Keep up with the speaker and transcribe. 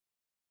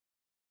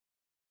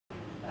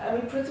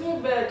আমি প্রথমে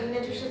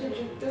ডিনেটের সাথে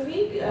যুক্ত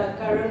হই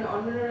কারণ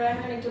অনন্য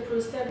রায়হান একটা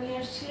প্রস্তাব নিয়ে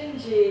আসছিলেন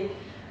যে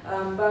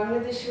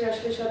বাংলাদেশের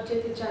আসলে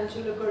সবচেয়ে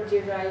চাঞ্চল্যকর যে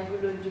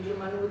রায়গুলো যেগুলো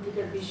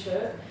মানবাধিকার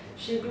বিষয়ক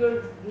সেগুলো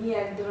নিয়ে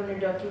এক ধরনের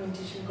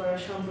ডকুমেন্টেশন করা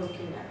সম্ভব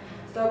কিনা।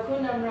 তখন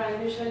আমরা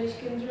আইন সালিশ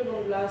কেন্দ্র এবং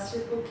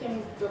ব্লাস্টের পক্ষে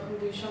আমি তখন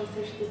দুই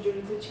সংস্থার সাথে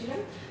জড়িত ছিলাম।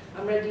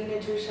 আমরা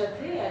ডিনেটের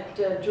সাথে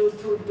একটা যৌথ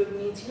উদ্যোগ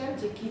নিয়েছিলাম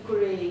যে কি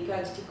করে এই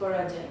কাজটি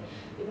করা যায়,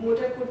 এবং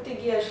ওটা করতে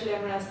গিয়ে আসলে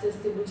আমরা আস্তে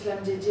আস্তে বুঝলাম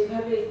যে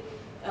যেভাবে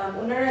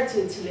ওনারা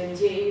চেয়েছিলেন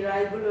যে এই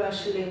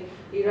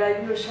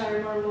রায়গুলোর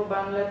সারমর্ম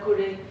বাংলা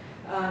করে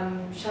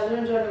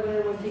সাধারণ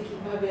জনগণের মধ্যে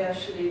কিভাবে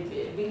আসলে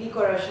বিলি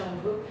করা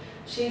সম্ভব,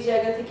 সেই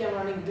জায়গা থেকে আমরা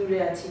অনেক দূরে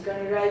আছি।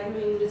 কারণ রায়গুলো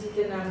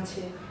ইংরেজিতে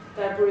নামছে,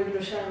 তারপর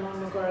এগুলো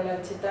সারমর্ম করা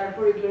লাগছে,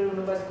 তারপর এগুলোর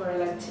অনুবাদ করা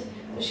লাগছে।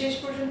 তো শেষ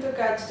পর্যন্ত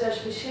কাজটা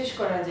আসলে শেষ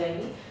করা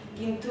যায়নি,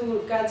 কিন্তু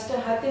কাজটা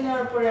হাতে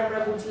নেওয়ার পরে আমরা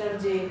বুঝলাম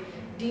যে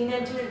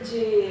ডিনেটের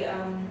যে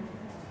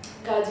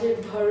কাজের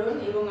ধরন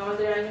এবং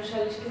আমাদের আইন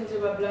সালিশ কেন্দ্র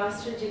বা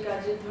ব্লাস্টের যে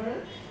কাজের ধরন,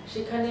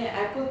 সেখানে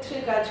একত্রে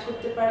কাজ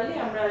করতে পারলে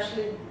আমরা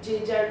আসলে যে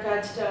যার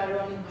কাজটা আরো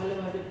অনেক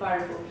ভালোভাবে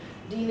পারবো।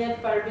 ডিনেট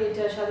পারবে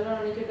এটা সাধারণ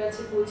অনেকের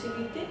কাছে পৌঁছে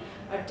দিতে,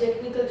 আর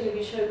টেকনিক্যাল যে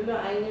বিষয়গুলো,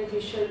 আইনের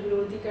বিষয়গুলো,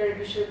 অধিকারের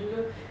বিষয়গুলো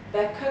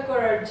ব্যাখ্যা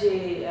করার যে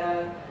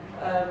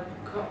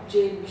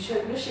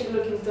বিষয়গুলো সেগুলো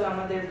কিন্তু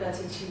আমাদের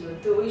কাছে ছিল।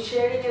 তো ওই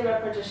শেয়ারিং এর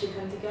ব্যাপারটা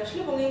সেখান থেকে আসলো,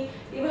 এবং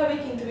এইভাবে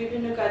কিন্তু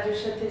বিভিন্ন কাজের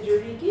সাথে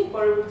জড়িয়ে গিয়ে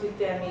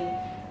পরবর্তীতে আমি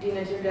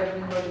ডিনেটের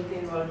গভর্নিং বডিতে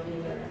ইনভলভ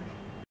হয়ে গেলাম।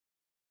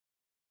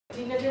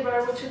 ডিনেটের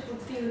 12 বছর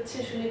পূর্তি হচ্ছে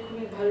শুনে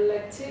খুবই ভালো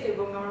লাগছে,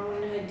 এবং আমার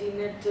মনে হয়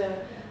ডিনেট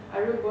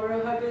আরো বড়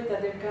হবে,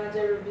 তাদের কাজ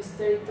আরো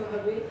বিস্তারিত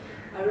হবে,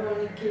 আরো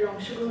অনেকের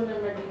অংশগ্রহণ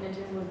আমরা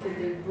ডিনেটের মধ্যে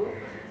দেখবো।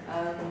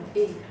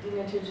 এই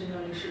ডিনেটের জন্য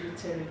অনেক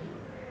শুভেচ্ছা রইল।